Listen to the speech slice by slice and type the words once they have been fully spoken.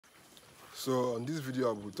So on this video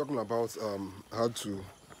I'll be talking about how to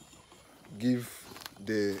give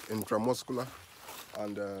the intramuscular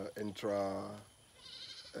and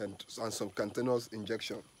and subcantenous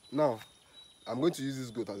injection. Now I'm going to use this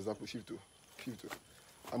goat as an example. Shift to.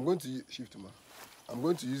 I'm going to use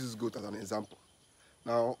this goat as an example.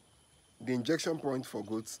 Now the injection point for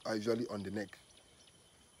goats are usually on the neck.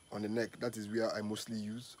 On the neck, that is where I mostly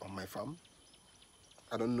use on my farm.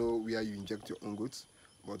 I don't know where you inject your own goats,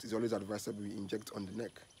 but it's always advisable you inject on the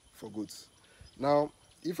neck for goats. Now,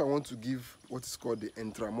 if I want to give what is called the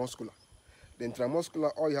intramuscular,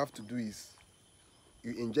 all you have to do is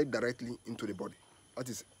you inject directly into the body. That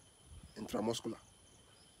is intramuscular.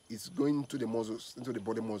 It's going into the muscles, into the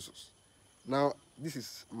body muscles. Now, this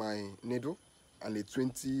is my needle and a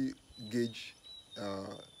 20 gauge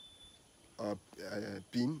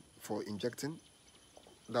pin for injecting.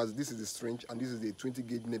 This is the syringe and this is the 20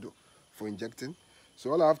 gauge needle for injecting.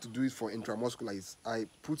 So all I have to do is for intramuscular is I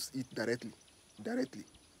put it directly.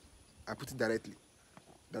 I put it directly.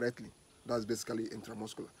 That's basically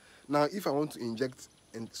intramuscular. Now if I want to inject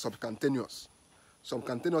in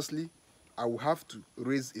subcanteneously, I will have to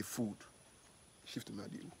raise a food. Shift to my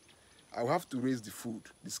deal. I will have to raise the food,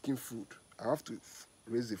 the skin food. I have to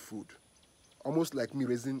raise the food. Almost like me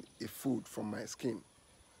raising a food from my skin.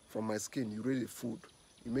 From my skin, you raise a food.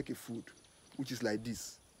 You make a food, which is like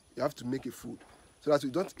this. You have to make a food so that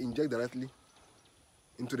you don't inject directly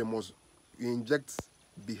into the muscle. You inject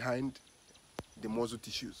behind the muscle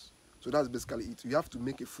tissues. So that's basically it. You have to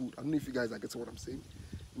make a food. I don't know if you guys are getting what I'm saying.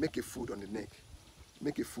 Make a food on the neck.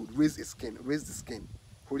 Make a food. Raise the skin.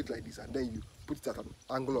 Hold it like this, and then you put it at an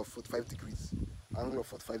angle of 45 degrees.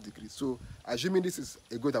 So assuming this is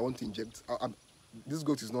a goat I want to inject, this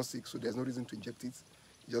goat is not sick, so there's no reason to inject it. It's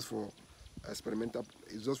just for experimental,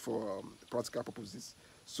 it's just for practical purposes.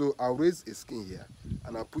 So I'll raise a skin here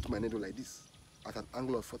and I'll put my needle like this at an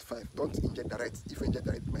angle of 45. Don't inject direct. If you inject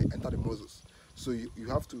direct, it might enter the muscles. So you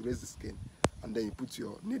have to raise the skin and then you put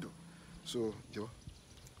your needle. So Joe.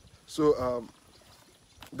 So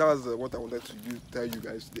that was what I wanted to tell you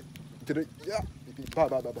guys today. Yeah.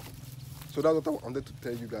 So that's what I wanted to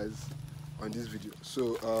tell you guys on this video.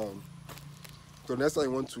 So so next time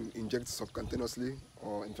you want to inject subcanteneously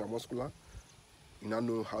or intramuscular, you now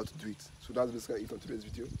know how to do it. So that's basically it on today's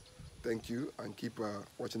video. Thank you, and keep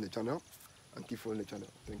watching the channel and keep following the channel.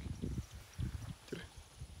 Thank you.